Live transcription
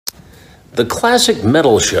The Classic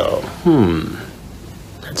Metal Show.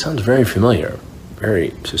 That sounds very familiar.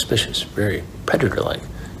 Very suspicious. Very Predator-like.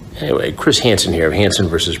 Anyway, Chris Hansen here of Hansen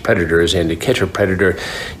versus Predators, and to catch a predator,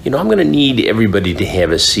 I'm going to need everybody to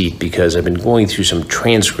have a seat because I've been going through some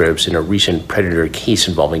transcripts in a recent Predator case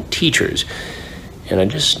involving teachers, and I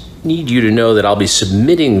just need you to know that I'll be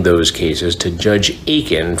submitting those cases to Judge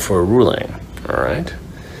Aiken for a ruling, all right?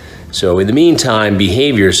 So in the meantime,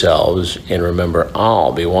 behave yourselves, and remember,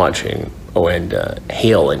 I'll be watching. Oh, and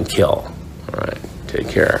hail and kill. All right, take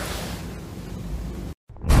care.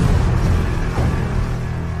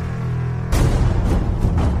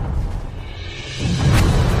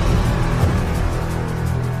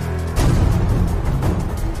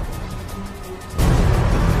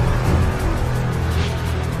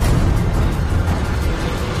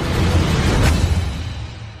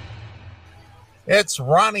 It's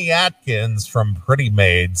Ronnie Atkins from Pretty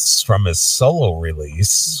Maids from his solo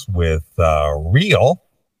release with Real.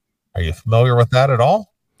 Are you familiar with that at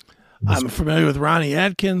all? I'm familiar with Ronnie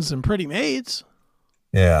Atkins and Pretty Maids.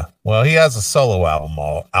 Yeah. Well, he has a solo album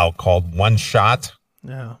out called One Shot.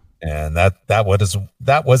 Yeah. And that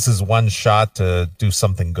was his one shot to do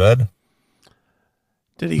something good.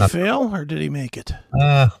 Did he fail or did he make it?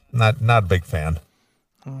 Not a big fan.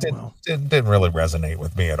 Didn't really resonate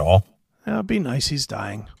with me at all. It'd be nice. He's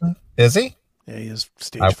dying. Is he? Yeah, he has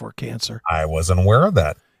stage 4 cancer. I wasn't aware of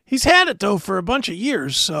that. He's had it though for a bunch of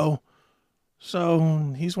years, so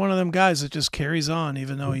he's one of them guys that just carries on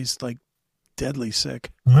even though he's like deadly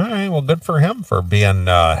sick. All right, well, good for him for being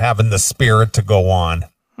having the spirit to go on.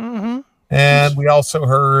 Mm-hmm. And we also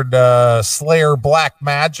heard Slayer Black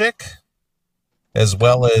Magic, as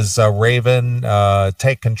well as Raven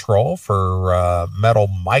Take Control for Metal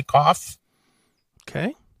Mike Off.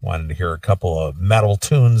 Okay. Wanted to hear a couple of metal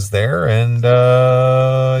tunes there, and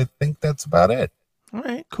I think that's about it. All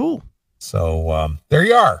right, cool. So there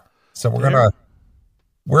you are. So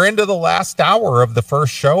we're into the last hour of the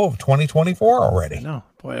first show of 2024 already. I know.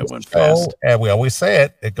 Boy, it went fast. And we always say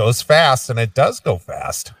it goes fast, and it does go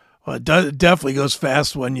fast. Well, it definitely goes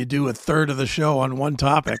fast when you do a third of the show on one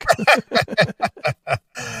topic.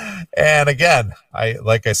 And again,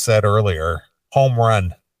 like I said earlier, home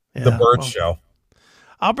run, the Bird Show.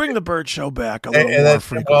 I'll bring the Bird Show back a little more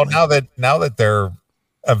frequently. Well, now that they're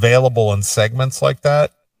available in segments like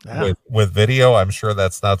that with video, I'm sure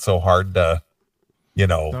that's not so hard to,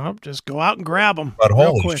 No, just go out and grab them. But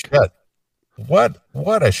holy shit, what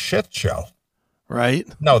a shit show, right?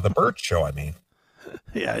 No, the Bird Show. I mean,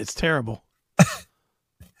 yeah, it's terrible.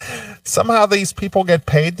 Somehow these people get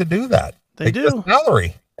paid to do that. They do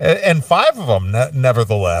salary, and 5 of them,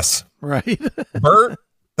 nevertheless. Right, Bert.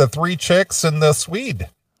 The 3 chicks and the Swede.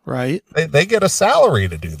 Right. They get a salary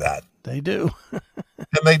to do that. They do.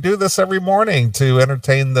 And they do this every morning to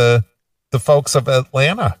entertain the folks of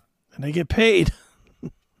Atlanta. And they get paid.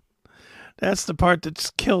 That's the part that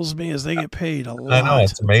just kills me is they get paid a lot. I know,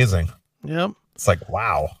 it's amazing. Yep. It's like,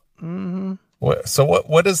 wow. Mm-hmm. So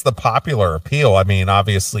what is the popular appeal? I mean,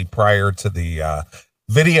 obviously prior to the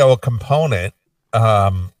video component,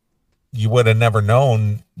 you would have never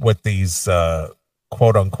known what these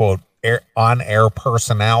quote unquote on-air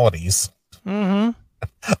personalities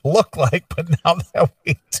look like, but now that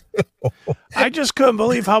we do, I just couldn't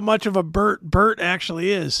believe how much of a Bert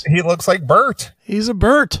actually is. He looks like Bert. He's a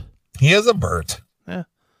Bert. He is a Bert. Yeah,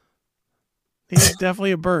 he's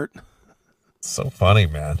definitely a Bert. So funny,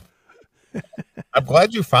 man. I'm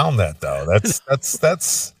glad you found that though.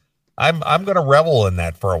 That's I'm gonna revel in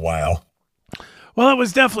that for a while. Well, it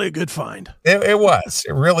was definitely a good find. It was.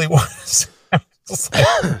 It really was. Just like,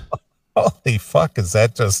 holy fuck, is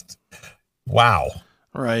that just wow?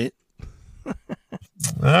 Right. All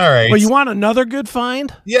right. Well, you want another good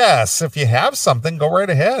find? Yes. If you have something, go right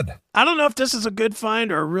ahead. I don't know if this is a good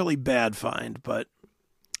find or a really bad find, but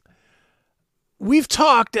we've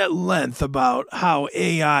talked at length about how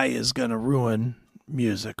AI is going to ruin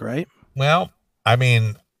music, right? Well, I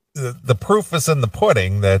mean, the proof is in the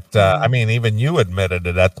pudding that, I mean, even you admitted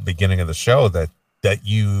it at the beginning of the show that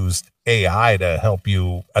used AI to help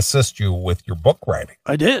you assist you with your book writing.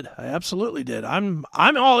 I did. I absolutely did. I'm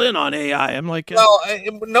all in on AI. I'm like, well,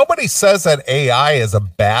 nobody says that AI is a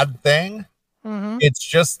bad thing. Mm-hmm. It's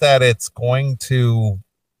just that it's going to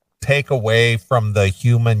take away from the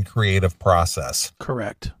human creative process.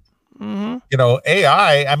 Correct. Mm-hmm.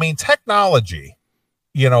 AI, I mean, technology,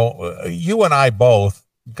 you and I both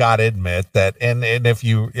got to admit that. And if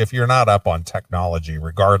you're not up on technology,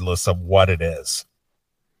 regardless of what it is,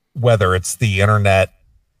 whether it's the internet,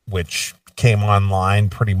 which came online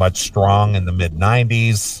pretty much strong in the mid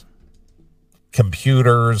 90s,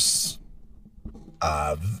 computers,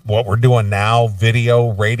 what we're doing now,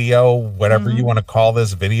 video, radio, whatever you want to call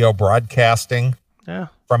this, video broadcasting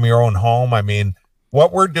from your own home. I mean,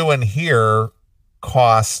 what we're doing here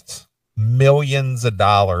costs millions of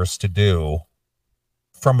dollars to do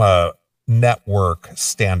from a network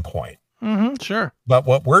standpoint. Sure. But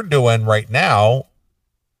what we're doing right now,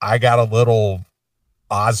 I got a little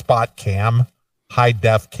Osbot cam, high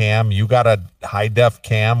def cam. You got a high def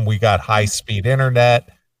cam. We got high speed internet.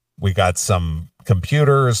 We got some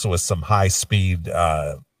computers with some high speed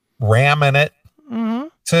RAM in it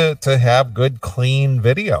to have good, clean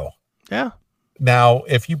video. Yeah. Now,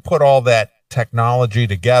 if you put all that technology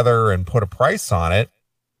together and put a price on it,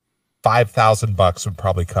 $5,000 would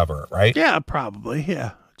probably cover it, right? Yeah, probably.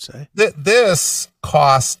 Yeah, I'd say. This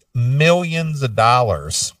cost millions of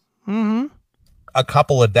dollars a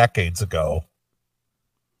couple of decades ago.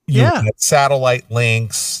 You had satellite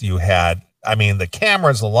links. You had, I mean, the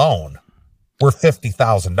cameras alone were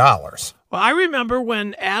 $50,000. Well, I remember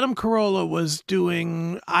when Adam Carolla was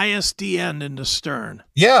doing ISDN into Stern.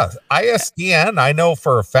 Yeah, ISDN, I know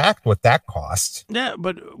for a fact what that costs. Yeah,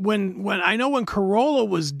 but when I know when Carolla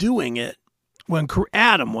was doing it, when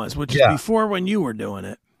Adam was, which is before when you were doing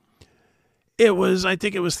it, I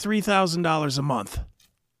think it was $3,000 a month.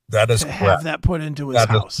 That is to correct. Have that put into his house.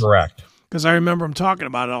 That is correct. Because I remember him talking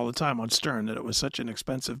about it all the time on Stern, that it was such an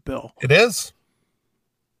expensive bill. It is.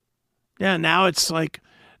 Yeah, now it's like,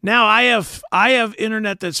 now I have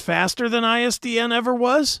internet that's faster than ISDN ever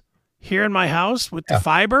was here in my house with the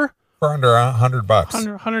fiber. For under $100.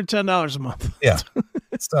 $110 a month. Yeah.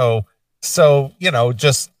 so, you know,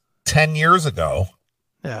 just 10 years ago.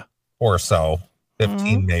 Yeah. Or so,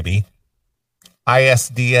 15 maybe.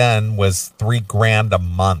 ISDN was $3,000 a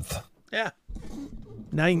month. Yeah.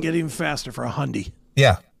 Now you can get even faster for $100.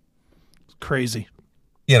 Yeah. It's crazy.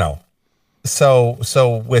 You know, so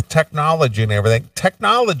with technology and everything,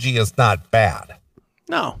 technology is not bad.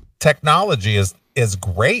 No. Technology is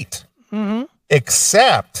great.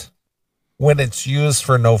 Except when it's used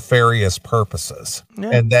for nefarious purposes.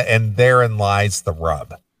 Yeah. And therein lies the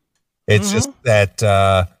rub. It's just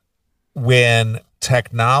that when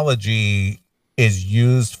technology is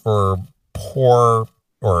used for poor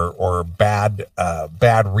or bad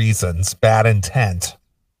reasons, bad intent,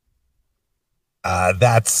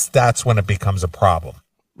 that's when it becomes a problem.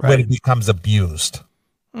 Right. When it becomes abused.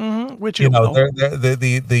 Which you know,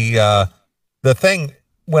 the thing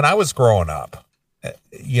when I was growing up,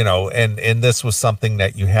 you know, and this was something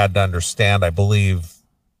that you had to understand. I believe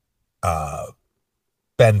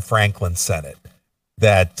Ben Franklin said it,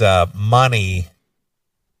 that money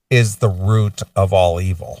is the root of all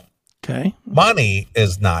evil. Okay. Money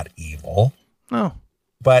is not evil. No.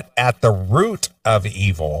 But at the root of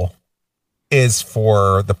evil is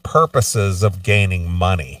for the purposes of gaining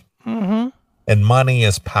money. And money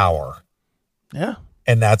is power. Yeah.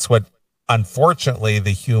 And that's what, unfortunately,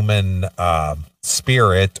 the human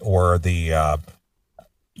spirit or the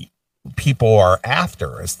people are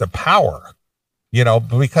after, is the power. You know,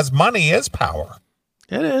 because money is power.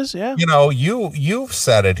 It is, yeah. You know, you've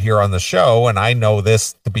said it here on the show, and I know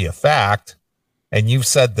this to be a fact, and you've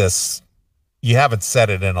said this, you haven't said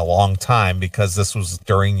it in a long time because this was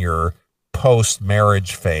during your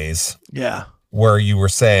post-marriage phase. Yeah. Where you were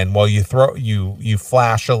saying, well, you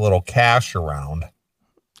flash a little cash around.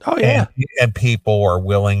 Oh, yeah. And people are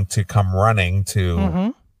willing to come running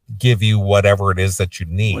to give you whatever it is that you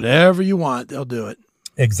need. Whatever you want, they'll do it.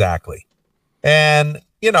 Exactly. And,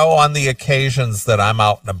 you know, on the occasions that I'm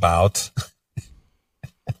out and about,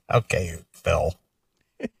 okay, Phil,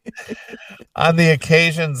 on the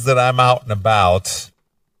occasions that I'm out and about,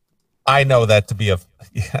 I know that to be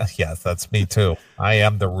yes, that's me too. I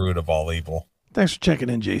am the root of all evil. Thanks for checking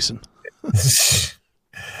in, Jason.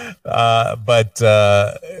 But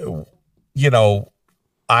you know,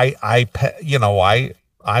 I'm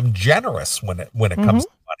generous when it comes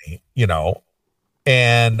to money, you know.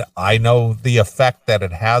 And I know the effect that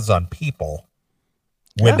it has on people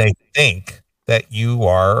when they think that you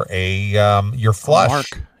are you're flush.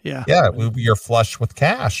 Mark. Yeah. Yeah. You're flush with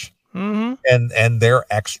cash. And they're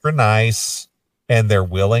extra nice and they're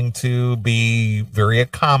willing to be very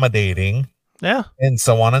accommodating. Yeah. And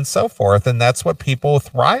so on and so forth. And that's what people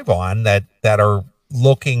thrive on that are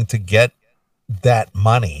looking to get that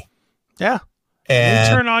money. Yeah. And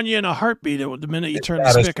they turn on you in a heartbeat the minute you turn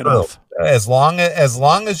the spigot off. As long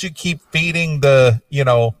as you keep feeding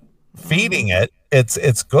feeding it,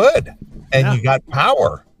 it's good. And you got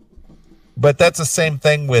power. But that's the same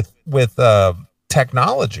thing with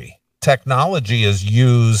technology. Technology is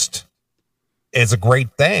used as a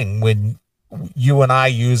great thing you and I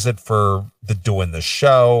use it for doing the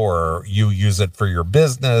show, or you use it for your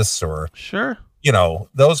business, or sure,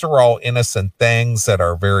 those are all innocent things that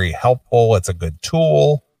are very helpful. It's a good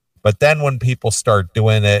tool. But then when people start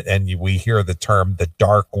doing it and we hear the term the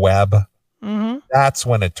dark web, that's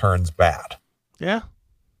when it turns bad. Yeah.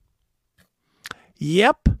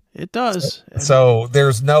 Yep, it does. So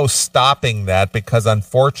there's no stopping that, because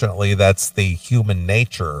unfortunately that's the human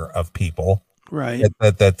nature of people. Right.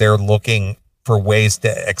 That they're looking for ways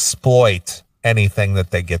to exploit anything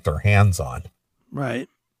that they get their hands on. Right.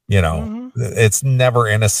 It's never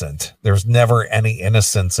innocent. There's never any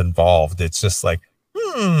innocence involved. It's just like,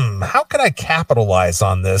 how can I capitalize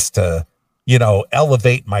on this to,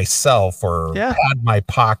 elevate myself, or pad my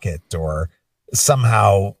pocket, or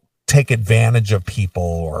somehow take advantage of people,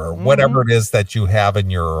 or whatever it is that you have in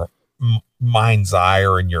your mind's eye,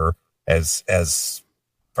 or in your, as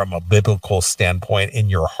from a biblical standpoint, in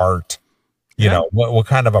your heart. What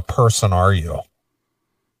kind of a person are you?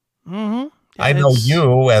 I know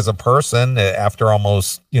you as a person after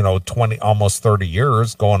almost, 30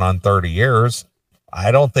 years, going on 30 years.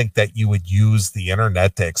 I don't think that you would use the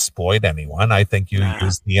internet to exploit anyone. I think you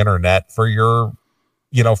use the internet for your,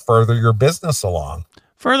 further your business along.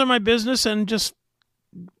 Further my business and just,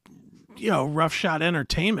 roughshod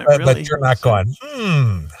entertainment. But you're not going,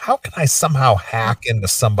 how can I somehow hack into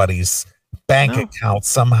somebody's bank account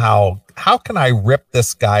somehow? How can I rip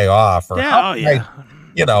this guy off? Or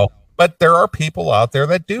but there are people out there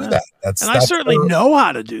that do that. I certainly know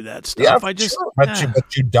how to do that stuff. But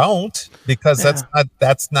you don't, because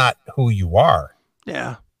that's not who you are.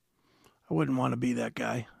 Yeah. I wouldn't want to be that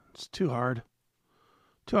guy. It's too hard.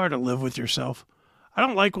 Too hard to live with yourself. I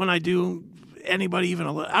don't like when I do anybody even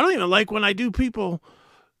I don't even like when I do people.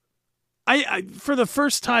 I for the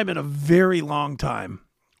first time in a very long time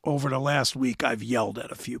over the last week, I've yelled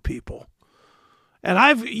at a few people. And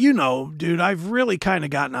I've really kind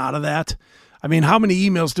of gotten out of that. I mean, how many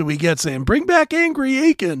emails do we get saying, bring back Angry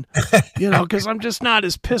Aiken? Because I'm just not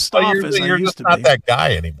as pissed off as I used to be. You're not that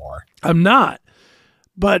guy anymore. I'm not.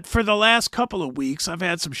 But for the last couple of weeks, I've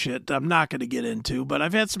had some shit I'm not going to get into, but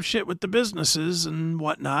I've had some shit with the businesses and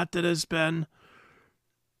whatnot that has been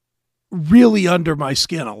really under my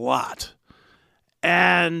skin a lot.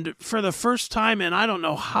 And for the first time in I don't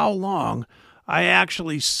know how long, I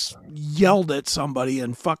actually yelled at somebody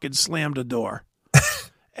and fucking slammed a door.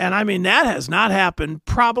 And I mean, that has not happened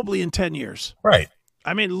probably in 10 years. Right.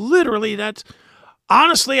 I mean, literally,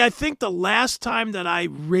 honestly, I think the last time that I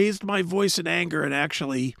raised my voice in anger and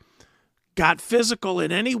actually got physical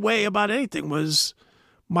in any way about anything was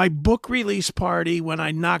my book release party when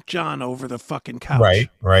I knocked John over the fucking couch.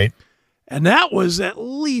 Right. And that was at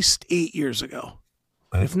least 8 years ago,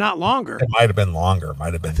 if not longer. It might have been longer.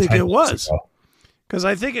 Might have been 10 years ago. I think it was. Because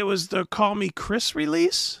I think it was the Call Me Chris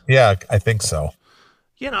release. Yeah, I think so.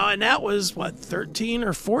 And that was, 13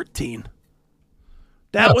 or 14?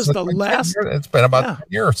 That was the last. It's been about 10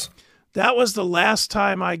 years. That was the last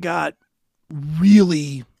time I got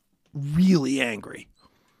really, really angry.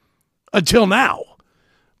 Until now.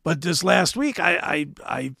 But this last week, I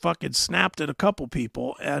fucking snapped at a couple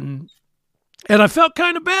people, and I felt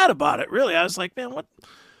kind of bad about it, really. I was like, man, what?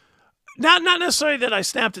 Not necessarily that I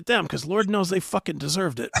snapped at them, because Lord knows they fucking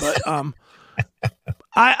deserved it. But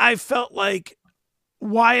I felt like,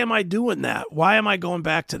 why am I doing that? Why am I going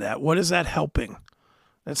back to that? What is that helping?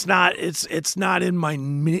 It's not in my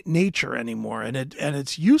nature anymore, and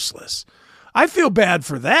it's useless. I feel bad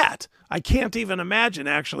for that. I can't even imagine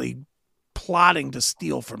actually plotting to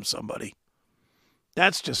steal from somebody.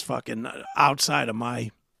 That's just fucking outside of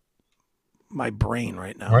my brain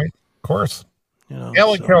right now. Right, of course.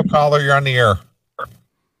 Ellen Kill caller, you're on the air.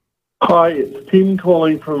 Hi, it's Tim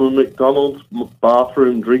calling from a McDonald's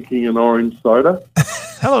bathroom drinking an orange soda.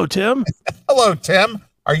 Hello, Tim. Hello, Tim.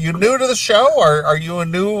 Are you new to the show, or are you a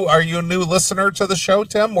new listener to the show,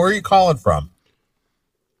 Tim? Where are you calling from?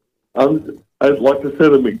 I'd like I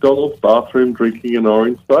said, a McDonald's bathroom drinking an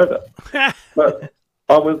orange soda. But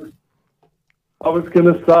I was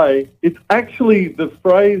going to say, it's actually, the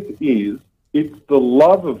phrase is, it's the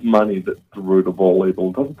love of money that's the root of all evil.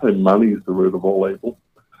 It doesn't say money is the root of all evil.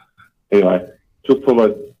 Anyway, just thought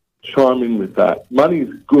I'd chime in with that.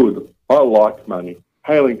 Money's good. I like money.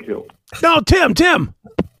 Hail and kill. No, Tim.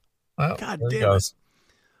 Well, God there damn he goes. It.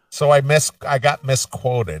 So I got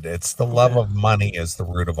misquoted. It's the love of money is the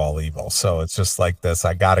root of all evil. So it's just like this.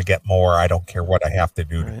 I got to get more. I don't care what I have to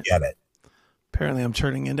do to get it. Apparently I'm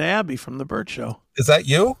turning into Abby from the Burt Show. Is that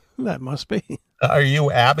you? That must be. Are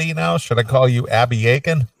you Abby now? Should I call you Abby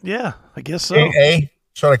Aiken? Yeah, I guess so. AA?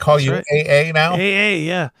 Should I call you right. AA now? AA,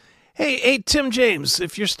 yeah. Hey, Tim James,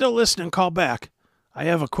 if you're still listening, call back. I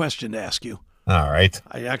have a question to ask you. All right.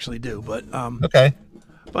 I actually do, but Okay.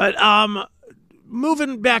 But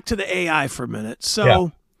moving back to the AI for a minute.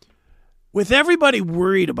 So with everybody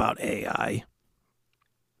worried about AI,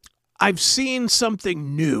 I've seen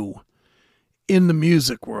something new in the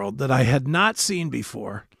music world that I had not seen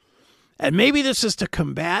before. And maybe this is to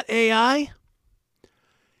combat AI.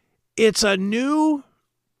 It's a new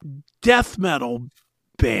death metal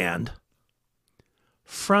band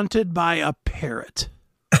fronted by a parrot.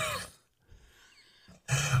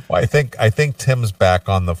 Well, I think Tim's back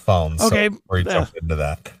on the phone. So Okay. before you jump into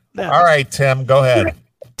that. All right, Tim, go ahead.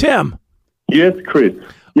 Tim. Yes, Chris.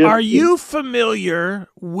 Yes, Are you familiar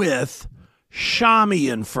with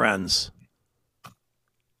Shami and Friends?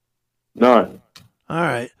 No. All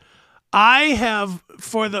right. I have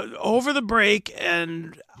over the break,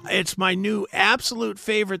 and it's my new absolute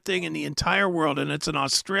favorite thing in the entire world, and it's an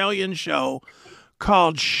Australian show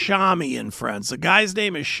called Shami and Friends. The guy's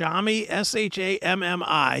name is Shami,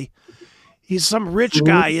 Shammi. He's some rich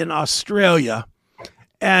guy in Australia,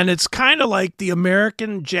 and it's kind of like the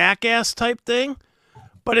American Jackass type thing,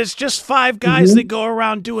 but it's just 5 guys that go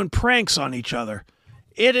around doing pranks on each other.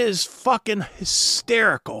 It is fucking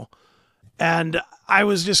hysterical. And I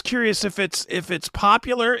was just curious if it's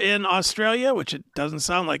popular in Australia, which it doesn't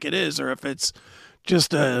sound like it is, or if it's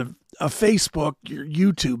just a Facebook, your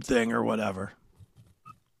YouTube thing or whatever.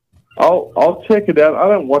 I'll check it out. I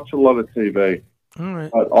don't watch a lot of TV. All right.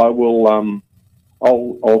 But I will.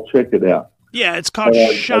 I'll check it out. Yeah, it's called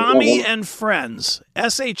Shami and Friends.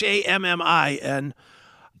 Shammi. And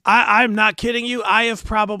I'm not kidding you. I have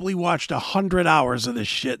probably watched 100 hours of this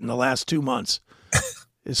shit in the last 2 months.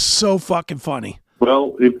 It's so fucking funny.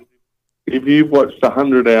 Well, if you've watched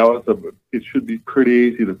 100 hours of it, it should be pretty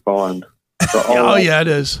easy to find. So it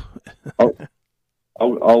is. I'll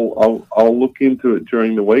look into it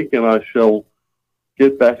during the week, and I shall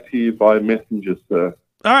get back to you by messenger, sir.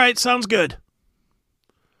 All right, sounds good.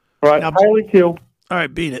 All right, Now, holy kill. All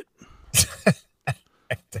right, beat it.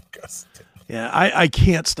 I think Yeah, I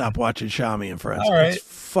can't stop watching Shami and Friends. All right.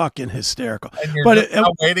 It's fucking hysterical. And you're just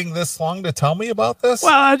now waiting this long to tell me about this?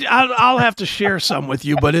 Well, I'll have to share some with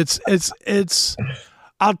you, but it's.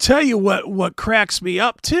 I'll tell you what cracks me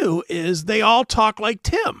up too is they all talk like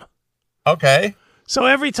Tim. Okay. So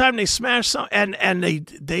every time they smash something, and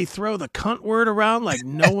they throw the cunt word around like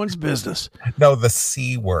no one's business. No, the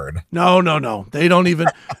C word. No. They don't even.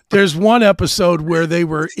 There's one episode where they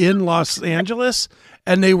were in Los Angeles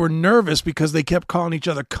and they were nervous because they kept calling each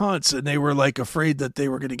other cunts, and they were like afraid that they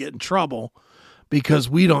were going to get in trouble because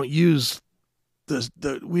we don't use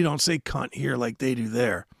we don't say cunt here like they do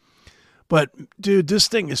there. But dude, this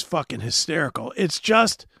thing is fucking hysterical.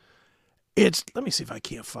 Let me see if I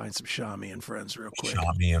can't find some Shami and Friends real quick.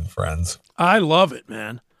 Shami and Friends. I love it,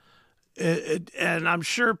 man. And I'm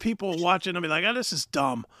sure people watching will be like, "Oh, this is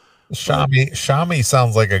dumb." Shami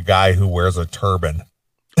sounds like a guy who wears a turban.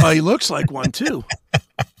 Oh, he looks like one too.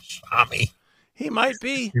 Shami. He might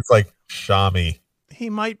be. He's like Shami. He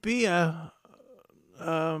might be an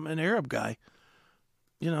Arab guy.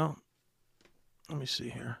 You know. Let me see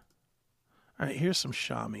here. All right, here's some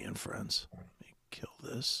Shami and Friends. Let me kill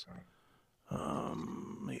this. Let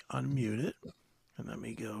me unmute it, and let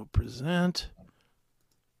me go present,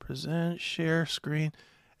 share screen.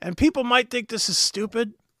 And people might think this is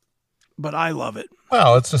stupid, but I love it.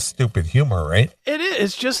 Well, it's just stupid humor, right? It is.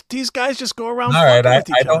 It's just these guys just go around. All right, I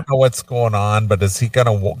don't know what's going on, but is he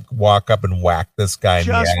gonna walk up and whack this guy in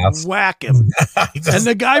the ass? Just whack him. And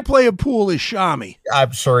the guy playing pool is Shami.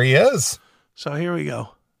 I'm sure he is. So here we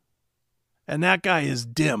go. And that guy is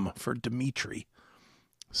Dim for Dimitri.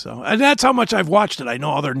 So, and that's how much I've watched it. I know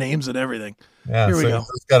all their names and everything. Yeah, here we go.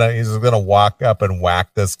 He's just gonna walk up and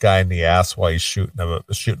whack this guy in the ass while he's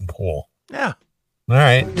shooting pool. Yeah. All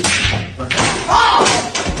right.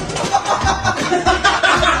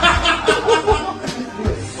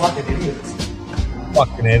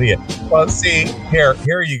 Fucking idiot. Well, see,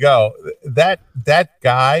 here you go. That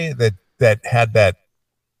guy that had that,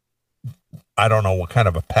 I don't know what kind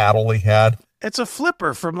of a paddle he had. It's a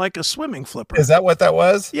flipper from like a swimming flipper. Is that what that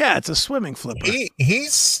was? Yeah, it's a swimming flipper.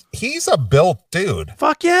 He's a built dude.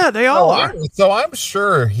 Fuck yeah, they all are. So I'm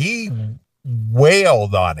sure he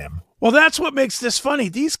wailed on him. Well, that's what makes this funny.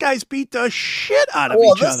 These guys beat the shit out of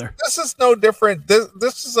each other. This is no different.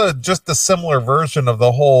 This is just a similar version of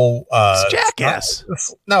the whole Jackass.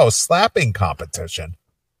 Slapping competition.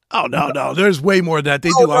 Oh no, there's way more than that. They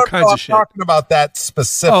do all kinds of shit. I'm talking about that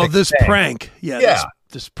specific. Oh, this thing. prank. Yeah.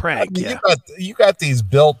 This prank. I mean, you got these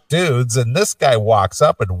built dudes, and this guy walks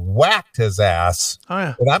up and whacked his ass. Oh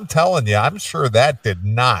yeah. But I'm telling you, I'm sure that did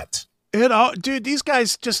not Dude, these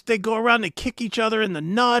guys they go around, they kick each other in the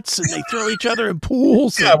nuts, and they throw each other in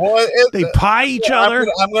pools. Yeah, well, they pie each other.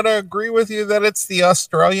 I'm going to agree with you that it's the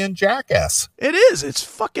Australian jackass. It is. It's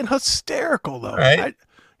fucking hysterical, though. Right?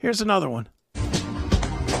 Here's another one.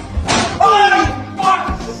 Oh,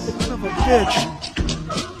 fuck! Son of a bitch.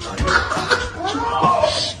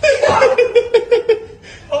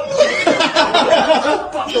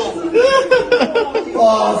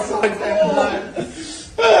 Oh, so bad.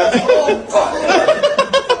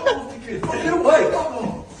 Get away.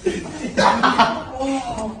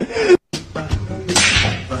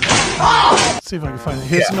 Let's see if I can find it.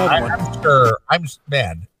 Here's another one. I'm sure.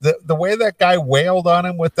 Man, the way that guy wailed on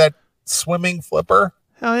him with that swimming flipper.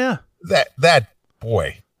 Hell yeah. That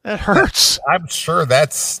boy. That hurts. I'm sure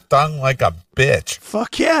that stung like a bitch.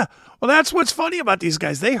 Fuck yeah. Well, that's what's funny about these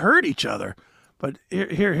guys. They hurt each other. But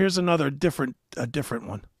here's another different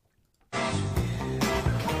one.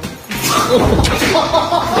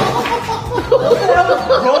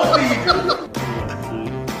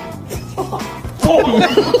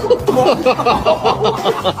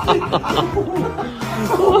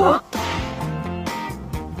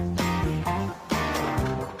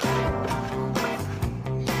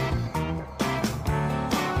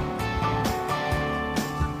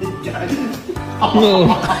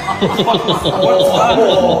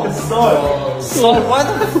 So why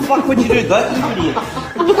the fuck would you do that, you idiot?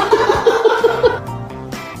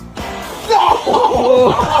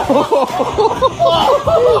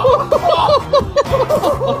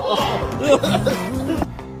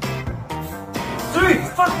 Dude,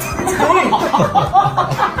 fuck me!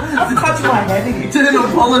 Touch my head again. Dude,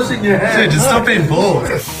 I'm polishing your hair. Dude, just stop being bald.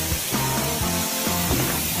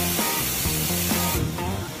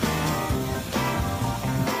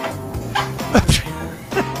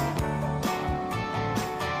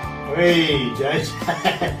 Hey, JJ.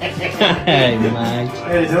 Hey, mate.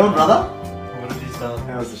 How you doing, brother? What have you done?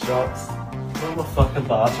 How's the shots? I'm in the fucking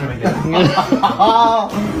bathroom again.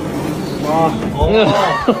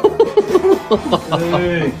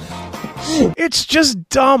 It's just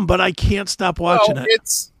dumb, but I can't stop watching it.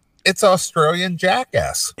 It's Australian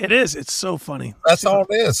jackass. It is. It's so funny. That's all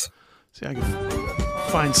it is. See, I can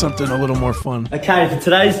find something a little more fun. Okay, for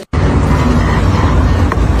today's...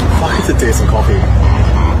 Fuck, it's a decent coffee.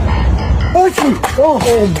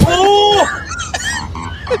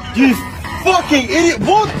 You fucking idiot!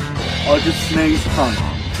 What? I just sneezed, cunt.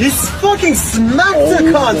 You fucking smacked the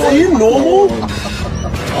cunt! Are you normal?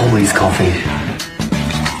 Always coffee.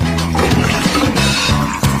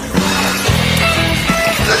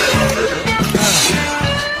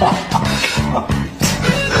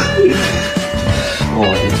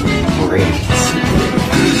 Oh, it's great.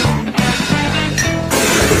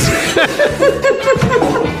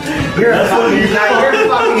 You're a fucking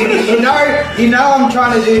idiot. You know I'm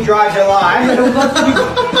trying to do Dry July.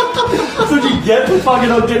 That's what you get for fucking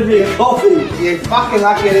not getting me a coffee. You're fucking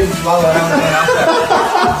lucky I didn't swallow it.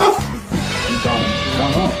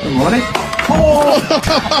 Good morning.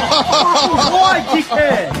 Why,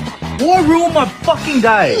 dickhead? Why ruin my fucking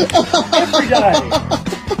day? Every day.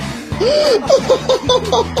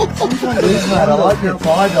 Sometimes it is, mate. I like your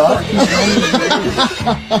tie-dye.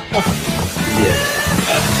 Yeah.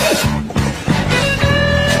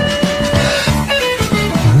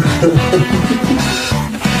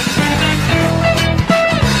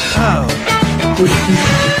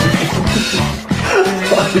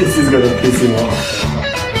 This is gonna piss him off.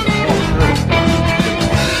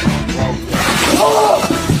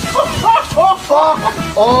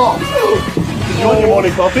 Did you want your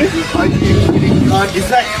morning coffee? Is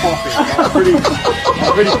that coffee?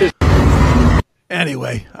 I'm pretty pissed.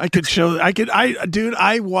 Anyway,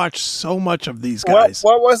 I watch so much of these What guys.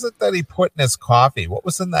 was it that he put in his coffee? What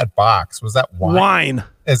was in that box? Was that wine? Wine.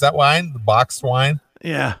 Is that wine? The boxed wine?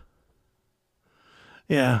 Yeah.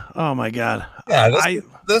 Yeah. Oh my God. Yeah.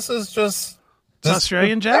 This is just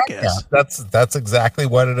Australian jackass. That's exactly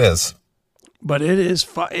what it is. But it is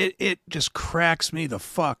it just cracks me the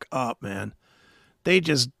fuck up, man.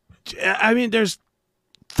 There's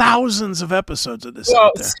thousands of episodes of this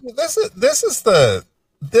out there. See, this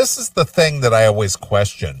is the thing that I always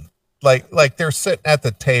question. Like they're sitting at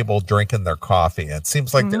the table drinking their coffee. It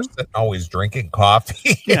seems like they're sitting always drinking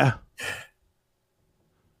coffee. Yeah.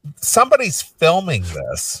 Somebody's filming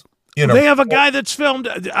this. You know, they have a guy that's filmed.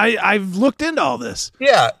 I've looked into all this.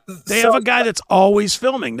 Yeah. They have a guy that's always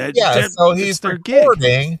filming. So he's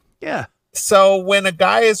recording. Gig. Yeah. So when a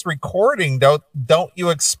guy is recording, don't you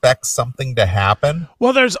expect something to happen?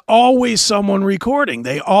 Well, there's always someone recording.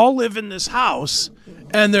 They all live in this house,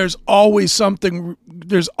 and there's always something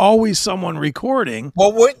there's always someone recording.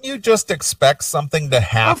 Well, wouldn't you just expect something to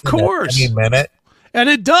happen Of course. at any minute? And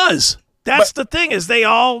it does. That's the thing is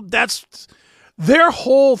that's their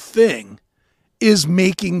whole thing is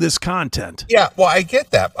making this content. Yeah, well, I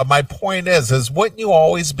get that. But my point is wouldn't you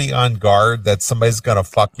always be on guard that somebody's going to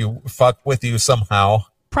fuck with you somehow?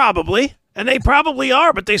 Probably. And they probably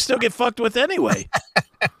are, but they still get fucked with anyway.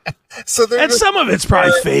 And some of it's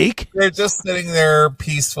probably fake. They're just sitting there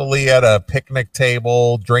peacefully at a picnic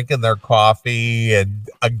table, drinking their coffee, and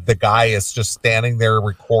the guy is just standing there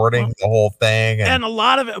recording the whole thing. And a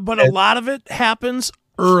lot of it happens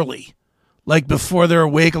early, like before they're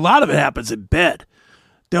awake. A lot of it happens in bed.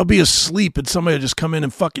 They'll be asleep, and somebody will just come in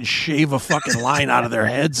and fucking shave a fucking line out of their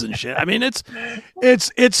heads and shit. I mean, it's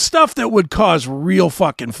stuff that would cause real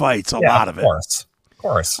fucking fights. A lot of it. Of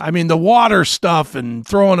course. I mean, the water stuff and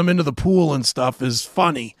throwing them into the pool and stuff is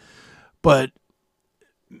funny, but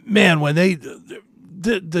man, when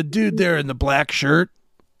the dude there in the black shirt,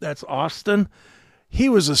 that's Austin. He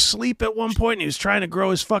was asleep at one point and he was trying to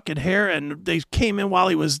grow his fucking hair, and they came in while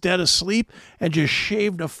he was dead asleep and just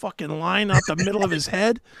shaved a fucking line out the middle of his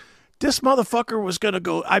head. This motherfucker was going to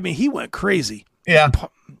go. I mean, he went crazy. Yeah.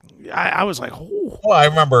 I was like, oh. Well, I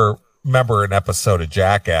remember an episode of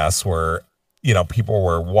Jackass where, people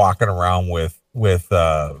were walking around with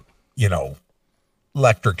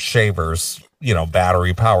electric shavers,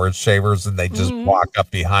 battery powered shavers, and they just walk up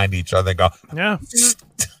behind each other and go, yeah.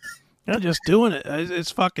 Yeah, just doing it. It's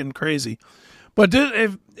fucking crazy. But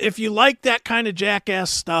if you like that kind of Jackass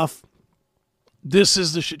stuff, this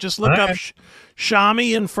is the shit. Just look up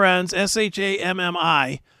Shami and Friends,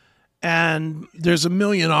 SHAMMI, and there's a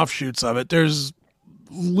million offshoots of it. There's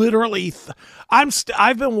literally,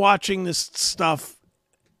 I've been watching this stuff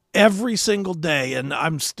every single day, and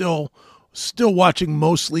I'm still watching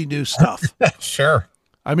mostly new stuff. Sure.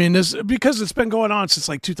 I mean, this because it's been going on since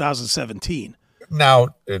like 2017. Now,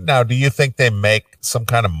 do you think they make some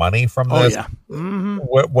kind of money from this? Oh yeah.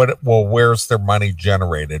 Mm-hmm. Where's their money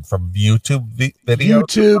generated from? YouTube videos?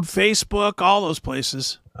 YouTube, Facebook, all those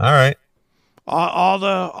places. All right.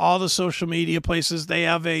 All the social media places. They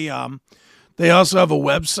have they also have a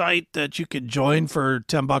website that you can join for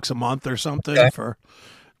 $10 a month or something for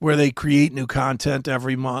where they create new content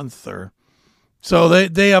every month, or so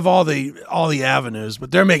they have all the avenues,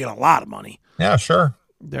 but they're making a lot of money. Yeah, sure.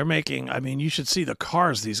 They're making, I mean, you should see the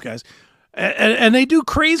cars, these guys. And they do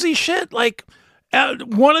crazy shit. Like,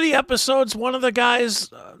 one of the episodes, one of the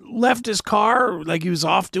guys left his car, like he was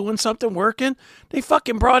off doing something, working. They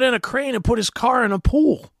fucking brought in a crane and put his car in a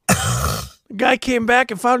pool. The guy came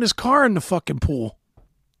back and found his car in the fucking pool.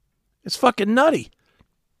 It's fucking nutty.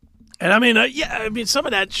 And I mean, some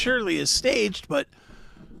of that surely is staged, but,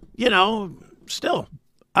 still.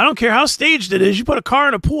 I don't care how staged it is. You put a car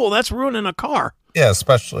in a pool, that's ruining a car. Yeah,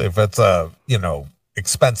 especially if it's a,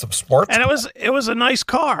 expensive sports. And it was a nice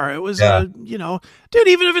car. It was dude,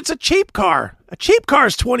 even if it's a cheap car is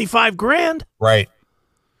 $25,000. Right.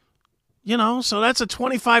 So that's a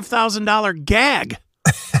 $25,000 gag.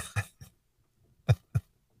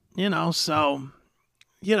 It's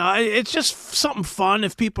just something fun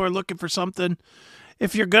if people are looking for something.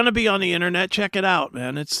 If you're going to be on the internet, check it out,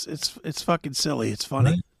 man. It's fucking silly. It's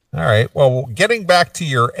funny. All right. Well, getting back to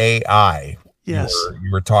your AI. Yes.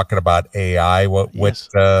 You were talking about AI. What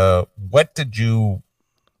did you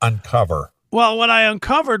uncover? Well, what I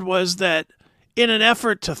uncovered was that in an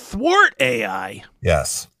effort to thwart AI,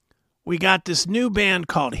 yes, we got this new band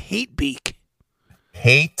called Hatebeak.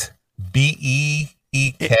 Hate,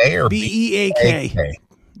 B-E-E-K or B-E-A-K.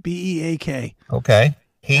 B-E-A-K. Okay.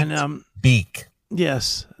 Hate, and, Beak.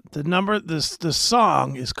 Yes. The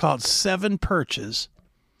song is called Seven Perches,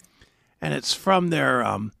 and it's from their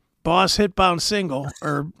Boss Hitbound single,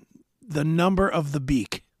 or The Number of the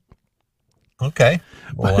Beak. Okay.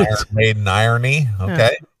 Well, Maiden irony.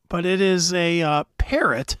 Okay. Yeah, but it is a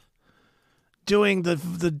parrot doing the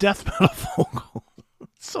death metal vocal.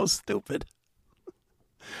 It's so stupid.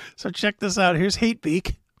 So check this out. Here's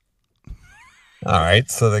Hatebeak. All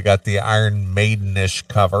right. So they got the Iron Maiden-ish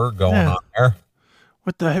cover going on there.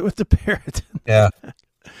 With the parrot. Yeah.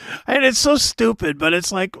 And it's so stupid, but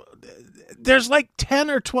it's like there's like 10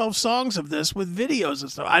 or 12 songs of this with videos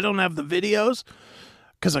and stuff. I don't have the videos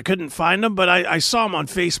because I couldn't find them, but I saw them on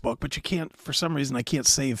Facebook, but you can't, for some reason, I can't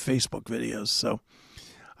save Facebook videos. So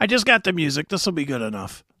I just got the music. This will be good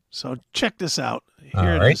enough. So check this out.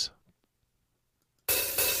 Here it is.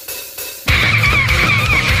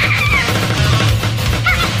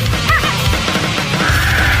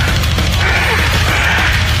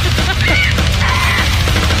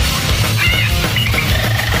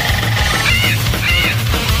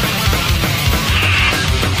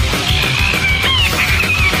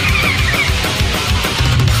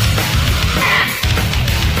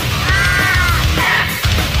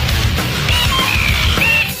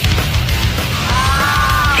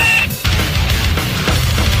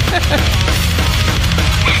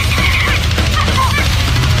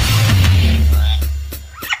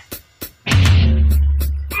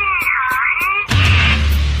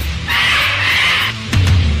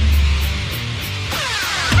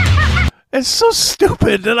 It's so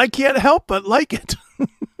stupid that I can't help but like it.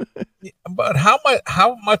 But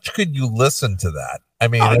how much could you listen to that? I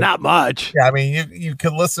mean, not much. Yeah, I mean, you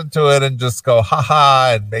can listen to it and just go,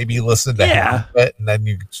 haha, and maybe listen to half of it, and then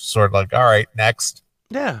you sort of like, all right, next.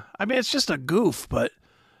 Yeah, I mean, it's just a goof, but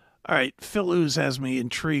all right, Phil Ooze has me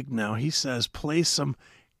intrigued now. He says, play some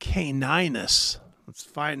Caninus. Let's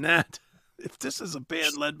find that. If this is a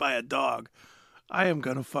band led by a dog, I am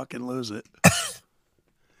going to fucking lose it.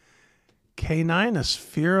 Caninus,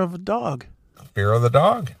 fear of a dog. Fear of the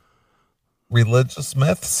dog. Religious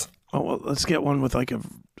myths. Oh, well, let's get one with like a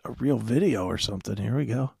real video or something. Here we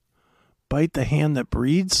go. Bite the hand that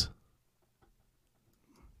breeds.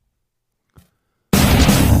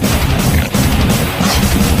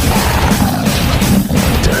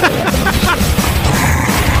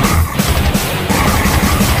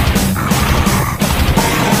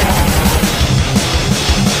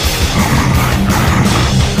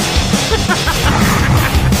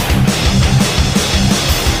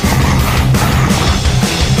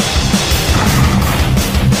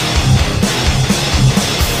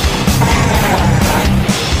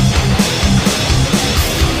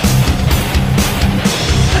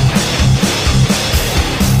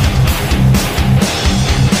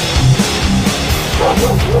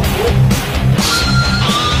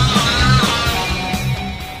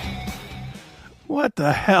 What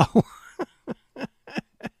the hell?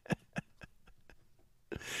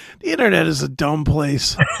 The internet is a dumb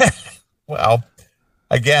place. Well,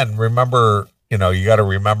 again, remember, you got to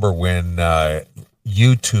remember when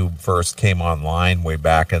YouTube first came online way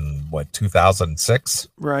back in 2006?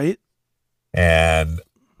 Right. And,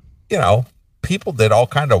 people did all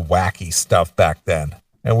kind of wacky stuff back then.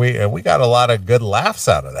 And we got a lot of good laughs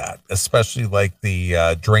out of that, especially like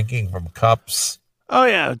the drinking from cups. Oh,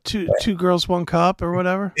 yeah. Two girls, one cup or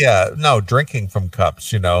whatever. Yeah. No, drinking from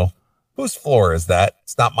cups, Whose floor is that?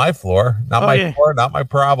 It's not my floor. Not my floor, not my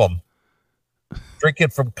problem. Drinking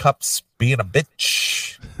from cups, being a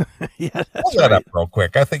bitch. Yeah, that's Pull that up real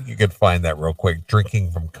quick. I think you could find that real quick.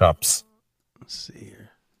 Drinking from cups. Let's see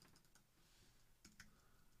here.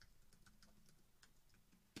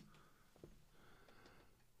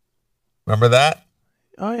 Remember that?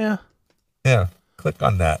 Oh, yeah. Yeah. Click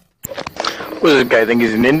on that. What does this guy think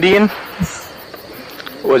he's an Indian?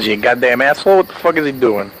 Was he a goddamn asshole? What the fuck is he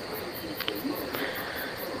doing?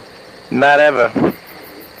 Not ever.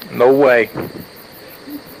 No way.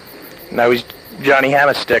 Now he's Johnny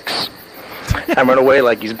Hammersticks. Hammering away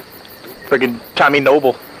like he's friggin' Tommy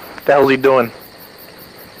Noble. What the hell's he doing?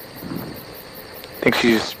 Thinks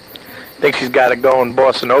he's got it going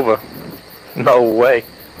bossing over. No way.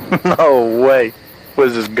 No way. What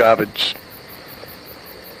is this garbage?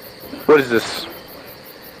 What is this?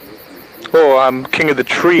 Oh, I'm king of the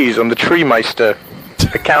trees. I'm the tree meister.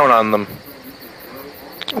 I count on them.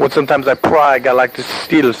 When sometimes I pride, I like to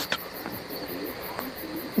stealist.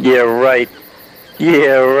 Yeah, right.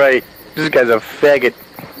 Yeah, right. This guy's a faggot.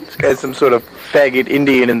 This guy's some sort of faggot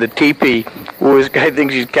Indian in the teepee. Oh, this guy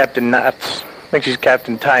thinks he's Captain Knots. Thinks he's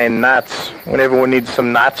Captain Tying Knots. When everyone needs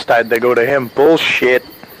some knots tied, they go to him. Bullshit.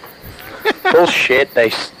 Bullshit.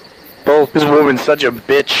 This woman's such a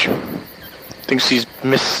bitch. Thinks she's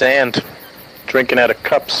Miss Sand. Drinking out of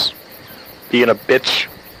cups. Being a bitch.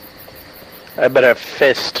 I bet her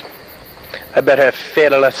fist. I bet her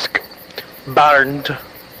fedelisk. Barned.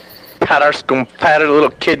 Patterscum patted a little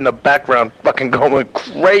kid in the background fucking going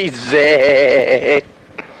crazy.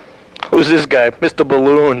 Who's this guy? Mr.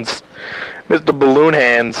 Balloons. Mr. Balloon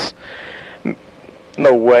Hands.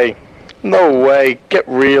 No way. No way. Get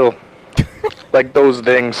real. Like those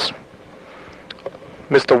things.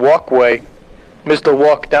 Mr. Walkway. Mr.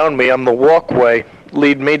 Walk Down Me, I'm the walkway.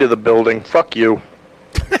 Lead me to the building. Fuck you.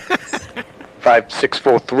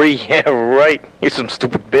 5643. Yeah, right. You're some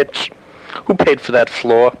stupid bitch. Who paid for that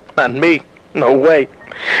floor? Not me. No way.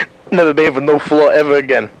 Never paid for no floor ever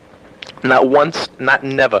again. Not once, not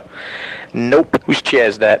never. Nope. Whose chair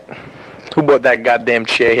is that? Who bought that goddamn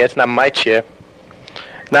chair here? It's not my chair.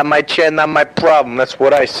 Not my chair, not my problem. That's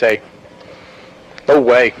what I say. No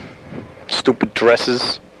way. Stupid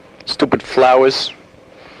dresses. Stupid flowers.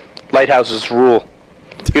 Lighthouses rule.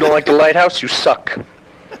 You don't like the lighthouse? You suck.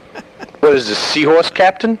 What is this, seahorse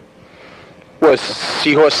captain? What is this,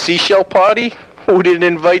 seahorse seashell party? Who didn't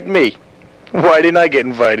invite me? Why didn't I get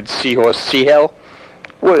invited, seahorse seahell?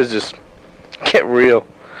 What is this? Get real.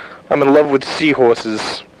 I'm in love with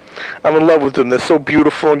seahorses. I'm in love with them. They're so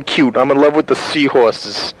beautiful and cute. I'm in love with the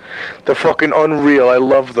seahorses. They're fucking unreal. I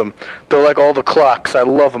love them. They're like all the clocks. I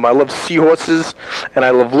love them. I love seahorses, and I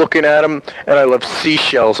love looking at them, and I love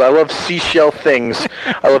seashells. I love seashell things.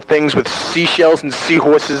 I love things with seashells and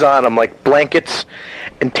seahorses on them, like blankets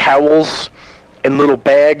and towels and little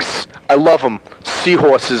bags. I love them.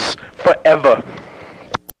 Seahorses forever.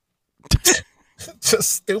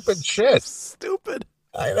 Just stupid shit. Stupid.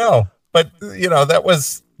 I know. But, you know, that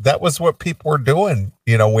was what people were doing,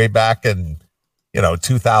 you know, way back in,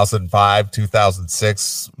 2005,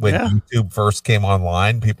 2006, when YouTube first came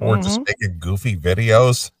online. People were just making goofy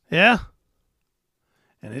videos. Yeah.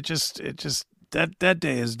 And it just that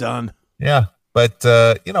day is done. Yeah. But,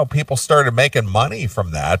 people started making money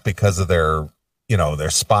from that because of their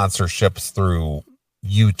sponsorships through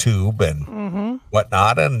YouTube and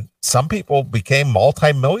whatnot. And some people became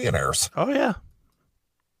multimillionaires. Oh, yeah.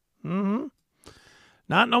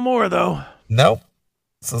 Not no more, though. Nope.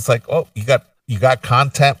 So it's like, oh, you got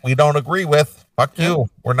content we don't agree with. Fuck you.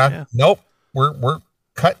 We're not. Yeah. Nope. We're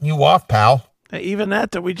cutting you off, pal. Even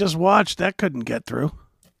that we just watched, that couldn't get through.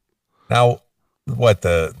 Now, what,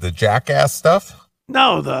 the jackass stuff?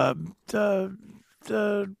 No, the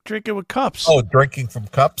drinking with cups. Oh, drinking from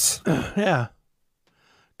cups? Yeah.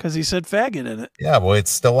 Because he said faggot in it. Yeah, well,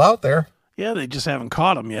 it's still out there. Yeah, they just haven't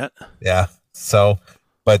caught him yet. Yeah. So,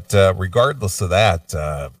 but regardless of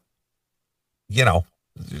that,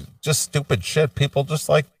 just stupid shit. People just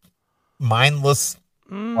like mindless,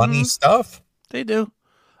 funny stuff. They do.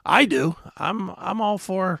 I do. I'm all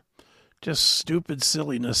for just stupid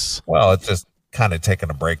silliness. Well, it's just kind of taking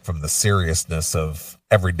a break from the seriousness of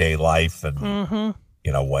everyday life and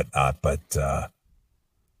whatnot. But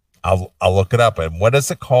I'll look it up. And what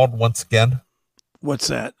is it called once again? What's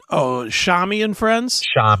that? Oh, Shami and Friends.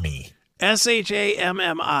 Shami.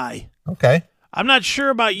 SHAMMI. Okay. I'm not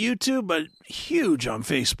sure about YouTube, but huge on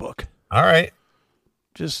Facebook. All right.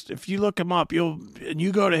 Just if you look him up,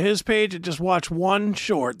 you go to his page and just watch one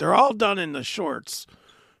short. They're all done in the shorts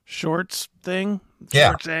thing,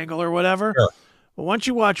 shorts angle or whatever. Sure. But once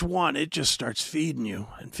you watch one, it just starts feeding you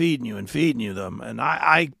and feeding you and feeding you them, and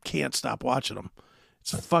I can't stop watching them.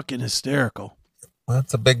 It's fucking hysterical. Well,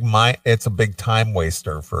 it's a big time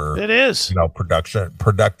waster for it is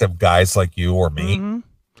productive guys like you or me.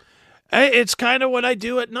 It's kind of what I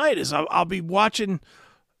do at night. Is I'll be watching.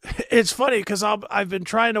 It's funny because I've been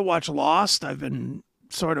trying to watch Lost. I've been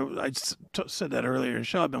I said that earlier in the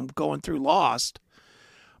show. I've been going through Lost,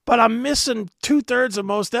 but I'm missing 2/3 of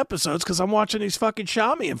most episodes because I'm watching these fucking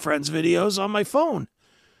Shami and Friends videos on my phone.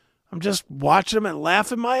 I'm just watching them and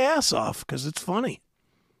laughing my ass off because it's funny.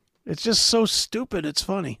 It's just so stupid. It's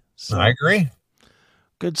funny. So, I agree.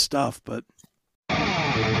 Good stuff, but.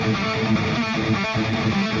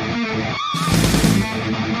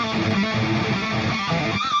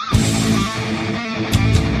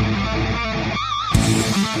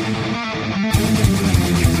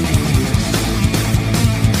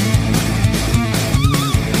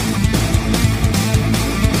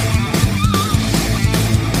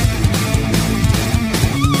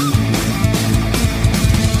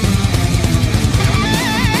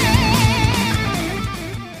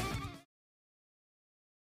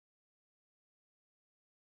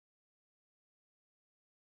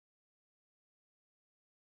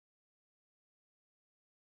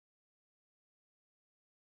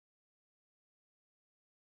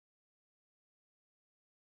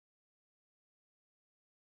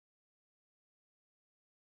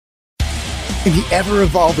 In the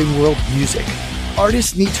ever-evolving world of music,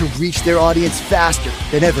 artists need to reach their audience faster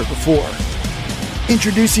than ever before.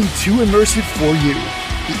 Introducing Too Immersive for You,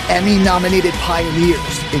 the Emmy-nominated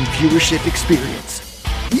pioneers in viewership experience.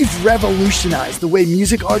 We've revolutionized the way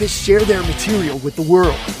music artists share their material with the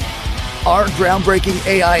world. Our groundbreaking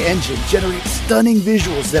AI engine generates stunning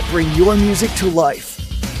visuals that bring your music to life.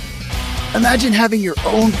 Imagine having your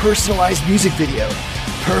own personalized music video,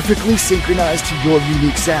 perfectly synchronized to your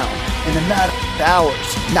unique sound in a matter of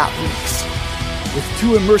hours, not weeks. With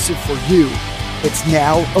Too Immersive for You, it's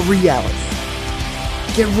now a reality.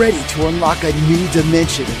 Get ready to unlock a new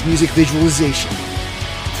dimension of music visualization.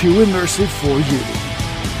 Too Immersive for You,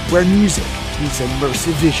 where music meets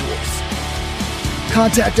immersive visuals.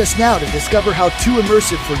 Contact us now to discover how Too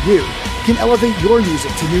Immersive for You can elevate your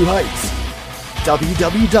music to new heights.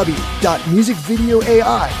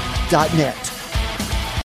 www.musicvideoai.net